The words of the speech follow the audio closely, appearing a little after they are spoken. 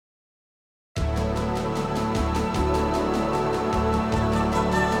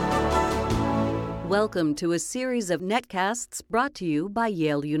Welcome to a series of netcasts brought to you by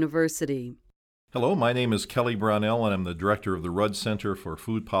Yale University. Hello, my name is Kelly Brownell, and I'm the director of the Rudd Center for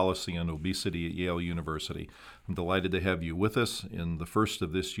Food Policy and Obesity at Yale University. I'm delighted to have you with us in the first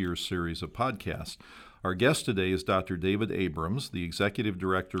of this year's series of podcasts. Our guest today is Dr. David Abrams, the executive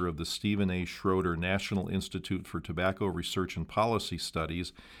director of the Stephen A. Schroeder National Institute for Tobacco Research and Policy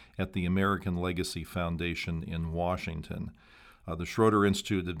Studies at the American Legacy Foundation in Washington. The Schroeder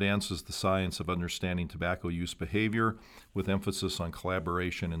Institute advances the science of understanding tobacco use behavior with emphasis on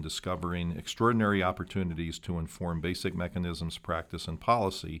collaboration and discovering extraordinary opportunities to inform basic mechanisms, practice, and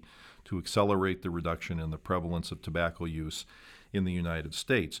policy to accelerate the reduction in the prevalence of tobacco use in the United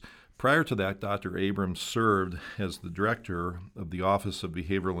States. Prior to that, Dr. Abrams served as the director of the Office of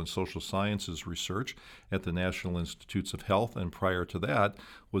Behavioral and Social Sciences Research at the National Institutes of Health, and prior to that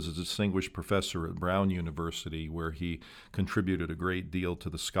was a distinguished professor at Brown University, where he contributed a great deal to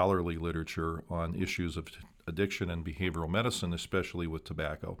the scholarly literature on issues of addiction and behavioral medicine, especially with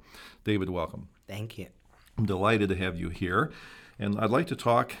tobacco. David, welcome. Thank you. I'm delighted to have you here. And I'd like to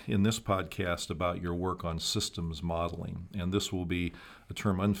talk in this podcast about your work on systems modeling. And this will be a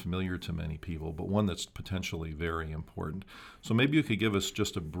term unfamiliar to many people, but one that's potentially very important. So maybe you could give us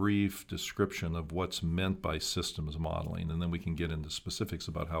just a brief description of what's meant by systems modeling, and then we can get into specifics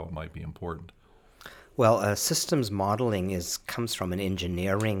about how it might be important. Well, systems modeling comes from an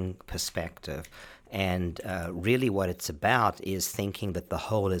engineering perspective. And really what it's about is thinking that the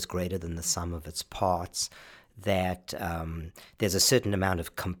whole is greater than the sum of its parts, that there's a certain amount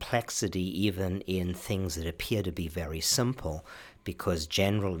of complexity even in things that appear to be very simple, because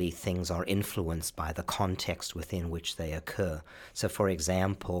generally things are influenced by the context within which they occur. So, for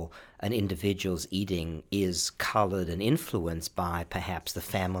example, an individual's eating is colored and influenced by perhaps the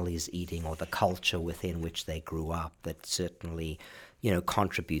family's eating or the culture within which they grew up that certainly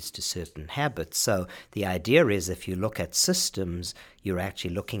contributes to certain habits. So the idea is if you look at systems, you're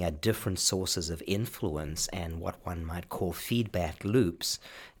actually looking at different sources of influence and what one might call feedback loops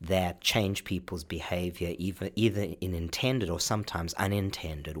that change people's behavior either in intended or sometimes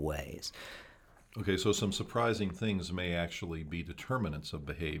unintended ways. Okay, so some surprising things may actually be determinants of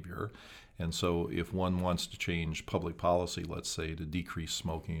behavior. And so if one wants to change public policy, let's say, to decrease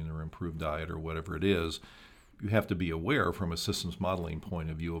smoking or improve diet or whatever it is, you have to be aware from a systems modeling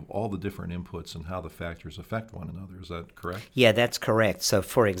point of view of all the different inputs and how the factors affect one another. Is that correct? Yeah, that's correct. So,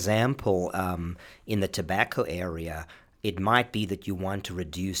 for example, in the tobacco area, it might be that you want to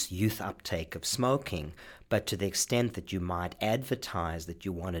reduce youth uptake of smoking, but to the extent that you might advertise that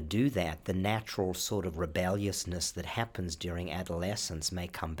you want to do that, the natural sort of rebelliousness that happens during adolescence may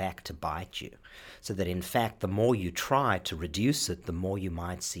come back to bite you. So that in fact, the more you try to reduce it, the more you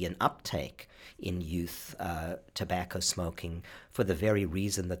might see an uptake in youth tobacco smoking, for the very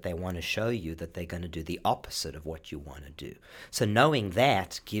reason that they want to show you that they're going to do the opposite of what you want to do. So knowing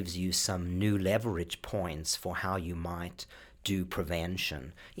that gives you some new leverage points for how you might do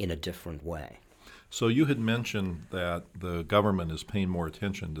prevention in a different way. So you had mentioned that the government is paying more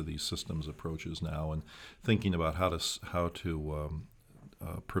attention to these systems approaches now and thinking about how to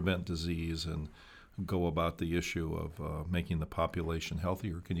prevent disease and go about the issue of making the population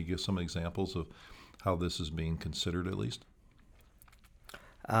healthier. Can you give some examples of how this is being considered, at least?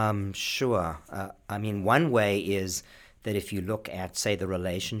 Sure. One way is that if you look at, say, the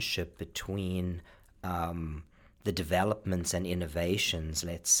relationship between the developments and innovations,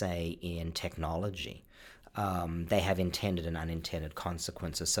 let's say, in technology, they have intended and unintended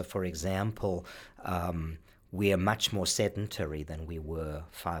consequences. So, for example, we are much more sedentary than we were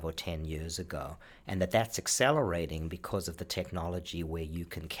 5 or 10 years ago, and that's accelerating because of the technology where you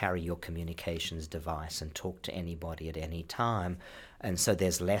can carry your communications device and talk to anybody at any time, and so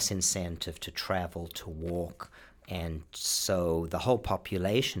there's less incentive to travel, to walk, and so the whole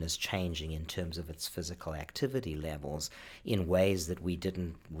population is changing in terms of its physical activity levels in ways that we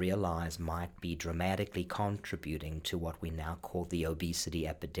didn't realize might be dramatically contributing to what we now call the obesity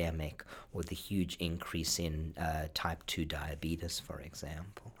epidemic, or the huge increase in type 2 diabetes, for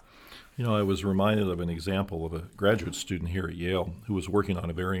example. I was reminded of an example of a graduate student here at Yale who was working on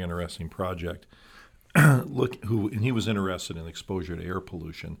a very interesting project. And he was interested in exposure to air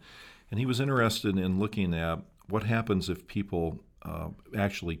pollution. And he was interested in looking at what happens if people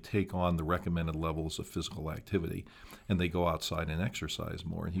actually take on the recommended levels of physical activity and they go outside and exercise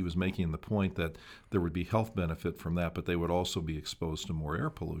more. And he was making the point that there would be health benefit from that, but they would also be exposed to more air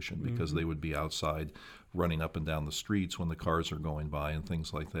pollution because they would be outside running up and down the streets when the cars are going by and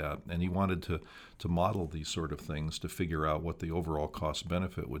things like that. And he wanted to model these sort of things to figure out what the overall cost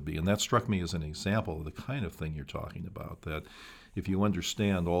benefit would be. And that struck me as an example of the kind of thing you're talking about, that if you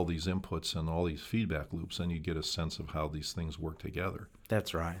understand all these inputs and all these feedback loops, then you get a sense of how these things work together.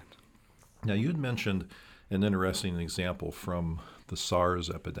 That's right. Now, you had mentioned an interesting example from the SARS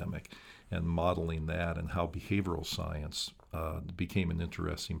epidemic and modeling that and how behavioral science became an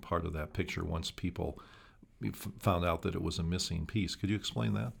interesting part of that picture once people found out that it was a missing piece. Could you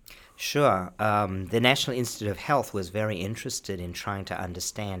explain that? Sure. The National Institute of Health was very interested in trying to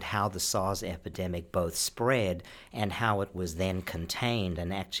understand how the SARS epidemic both spread and how it was then contained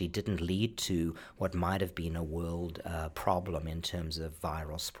and actually didn't lead to what might have been a world problem in terms of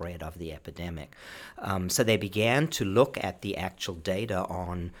viral spread of the epidemic. So they began to look at the actual data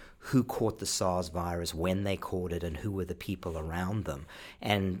on who caught the SARS virus, when they caught it, and who were the people around them.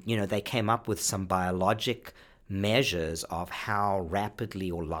 And, they came up with some biologic measures of how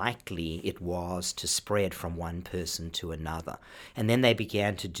rapidly or likely it was to spread from one person to another. And then they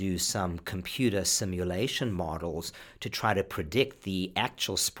began to do some computer simulation models to try to predict the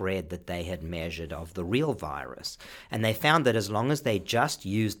actual spread that they had measured of the real virus. And they found that as long as they just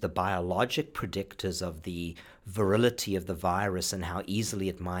used the biologic predictors of the virility of the virus and how easily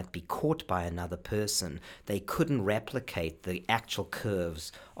it might be caught by another person, they couldn't replicate the actual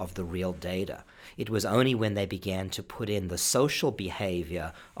curves of the real data. It was only when they began to put in the social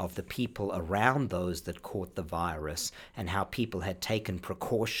behavior of the people around those that caught the virus and how people had taken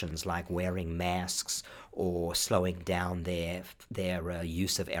precautions like wearing masks or slowing down their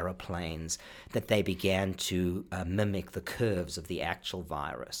use of aeroplanes, that they began to mimic the curves of the actual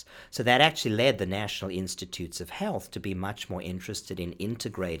virus. So that actually led the National Institutes of Health to be much more interested in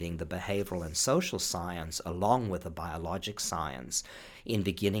integrating the behavioral and social science along with the biologic science in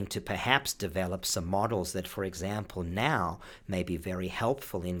beginning to perhaps develop some models that, for example, now may be very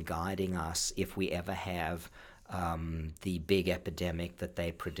helpful in guiding us if we ever have the big epidemic that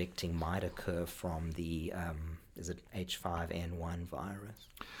they're predicting might occur from the, is it H5N1 virus?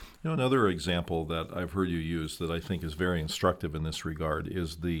 Another example that I've heard you use that I think is very instructive in this regard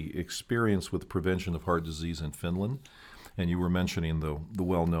is the experience with prevention of heart disease in Finland. And you were mentioning the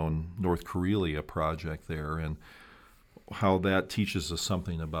well-known North Karelia project there and how that teaches us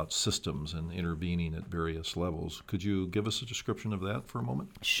something about systems and intervening at various levels. Could you give us a description of that for a moment?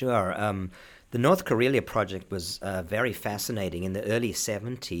 Sure. The North Karelia project was very fascinating. In the early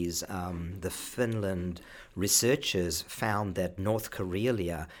 70s, the Finland researchers found that North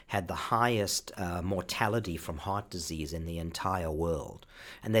Karelia had the highest mortality from heart disease in the entire world.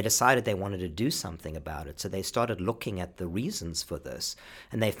 And they decided they wanted to do something about it. So they started looking at the reasons for this.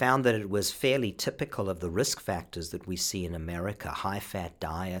 And they found that it was fairly typical of the risk factors that we see in America: high-fat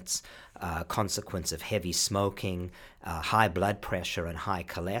diets, consequence of heavy smoking, high blood pressure, and high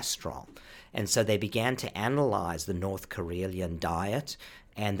cholesterol. And so they began to analyze the North Karelian diet,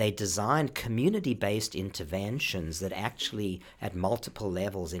 and they designed community-based interventions that actually, at multiple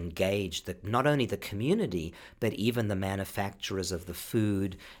levels, engaged not only the community, but even the manufacturers of the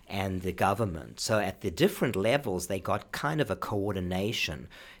food and the government. So at the different levels, they got kind of a coordination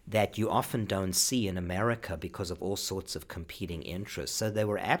that you often don't see in America because of all sorts of competing interests. So they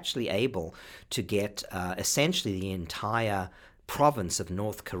were actually able to get essentially the entire province of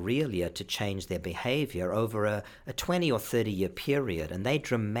North Karelia to change their behavior over a 20 or 30-year period, and they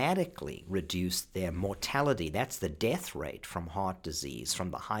dramatically reduced their mortality. That's the death rate from heart disease,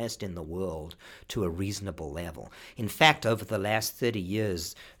 from the highest in the world to a reasonable level. In fact, over the last 30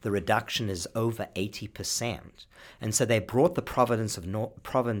 years, the reduction is over 80%. And so they brought the province of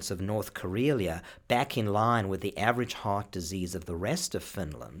North Karelia back in line with the average heart disease of the rest of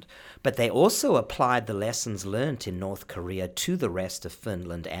Finland. But they also applied the lessons learned in North Korea to the rest of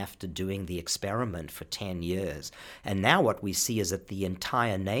Finland after doing the experiment for 10 years. And now what we see is that the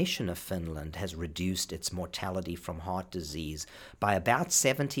entire nation of Finland has reduced its mortality from heart disease by about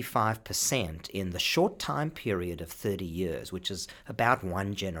 75% in the short time period of 30 years, which is about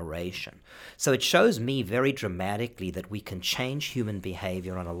one generation. So it shows me very dramatically that we can change human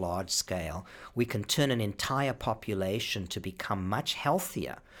behavior on a large scale. We can turn an entire population to become much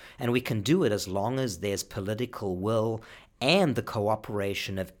healthier, and we can do it as long as there's political will and the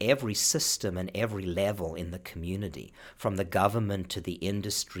cooperation of every system and every level in the community, from the government to the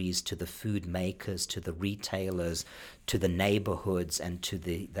industries to the food makers to the retailers to the neighborhoods and to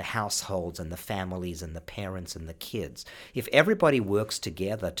the households and the families and the parents and the kids. If everybody works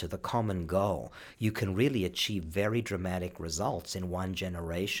together to the common goal, you can really achieve very dramatic results in one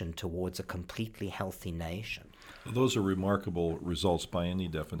generation towards a completely healthy nation. Those are remarkable results by any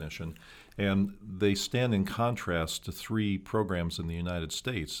definition, and they stand in contrast to three programs in the United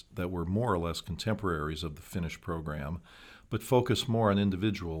States that were more or less contemporaries of the Finnish program, but focus more on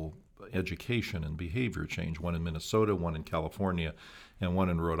individual education and behavior change, one in Minnesota, one in California, and one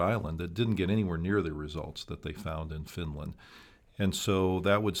in Rhode Island, that didn't get anywhere near the results that they found in Finland. And so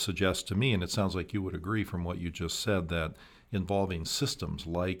that would suggest to me, and it sounds like you would agree from what you just said, that involving systems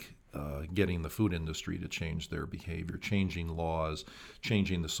like getting the food industry to change their behavior, changing laws,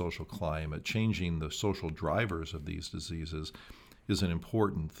 changing the social climate, changing the social drivers of these diseases is an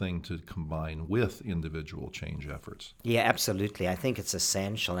important thing to combine with individual change efforts. Yeah, absolutely. I think it's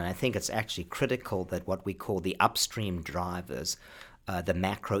essential, and I think it's actually critical that what we call the upstream drivers, the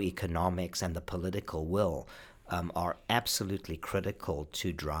macroeconomics and the political will, are absolutely critical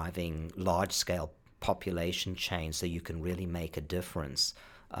to driving large-scale population change so you can really make a difference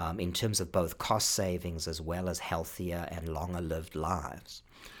in terms of both cost savings as well as healthier and longer-lived lives.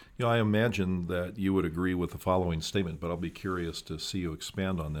 You know, I imagine that you would agree with the following statement, but I'll be curious to see you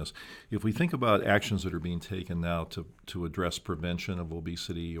expand on this. If we think about actions that are being taken now to address prevention of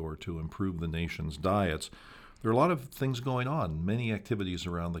obesity or to improve the nation's diets, there are a lot of things going on, many activities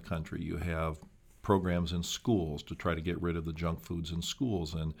around the country. You have programs in schools to try to get rid of the junk foods in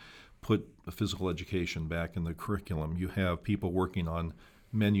schools and put physical education back in the curriculum. You have people working on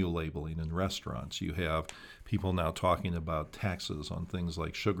menu labeling in restaurants. You have people now talking about taxes on things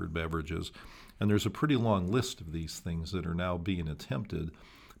like sugared beverages. And there's a pretty long list of these things that are now being attempted,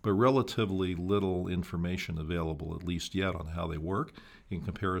 but relatively little information available, at least yet, on how they work in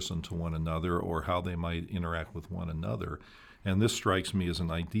comparison to one another or how they might interact with one another. And this strikes me as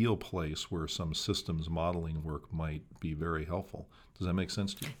an ideal place where some systems modeling work might be very helpful. Does that make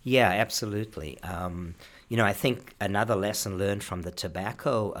sense to you? Yeah, absolutely. I think another lesson learned from the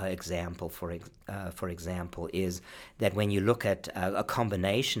tobacco example, for example, is that when you look at a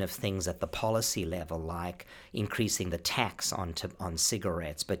combination of things at the policy level, like increasing the tax on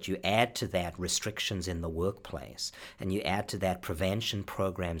cigarettes, but you add to that restrictions in the workplace, and you add to that prevention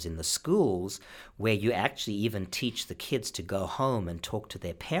programs in the schools, where you actually even teach the kids to go home and talk to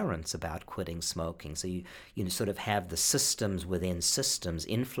their parents about quitting smoking. So you sort of have the systems within systems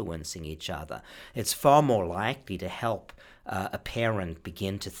influencing each other. It's far more likely to help a parent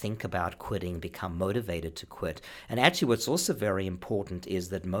begin to think about quitting, become motivated to quit. And actually what's also very important is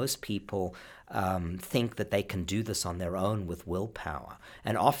that most people think that they can do this on their own with willpower.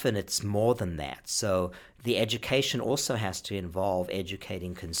 And often it's more than that. So the education also has to involve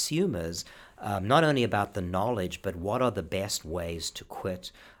educating consumers not only about the knowledge, but what are the best ways to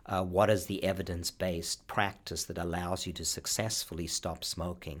quit. What is the evidence-based practice that allows you to successfully stop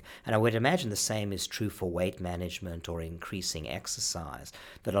smoking? And I would imagine the same is true for weight management or increasing exercise,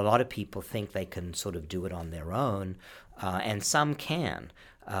 that a lot of people think they can sort of do it on their own, and some can.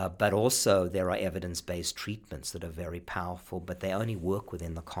 But also there are evidence-based treatments that are very powerful, but they only work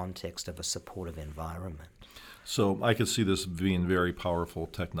within the context of a supportive environment. So I could see this being very powerful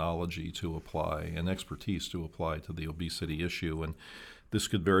technology to apply and expertise to apply to the obesity issue. And this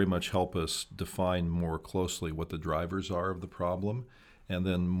could very much help us define more closely what the drivers are of the problem. And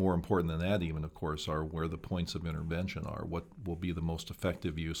then more important than that even, of course, are where the points of intervention are. What will be the most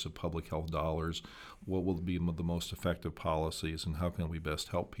effective use of public health dollars? What will be the most effective policies? And how can we best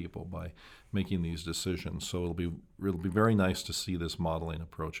help people by making these decisions? So it'll be very nice to see this modeling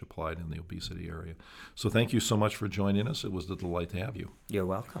approach applied in the obesity area. So thank you so much for joining us. It was a delight to have you. You're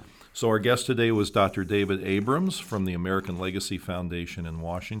welcome. So our guest today was Dr. David Abrams from the American Legacy Foundation in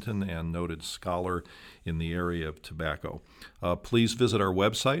Washington and noted scholar in the area of tobacco. Please visit our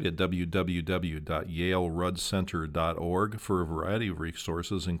website at www.yaleruddcenter.org for a variety of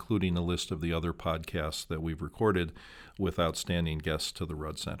resources, including a list of the other podcasts that we've recorded with outstanding guests to the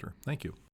Rudd Center. Thank you.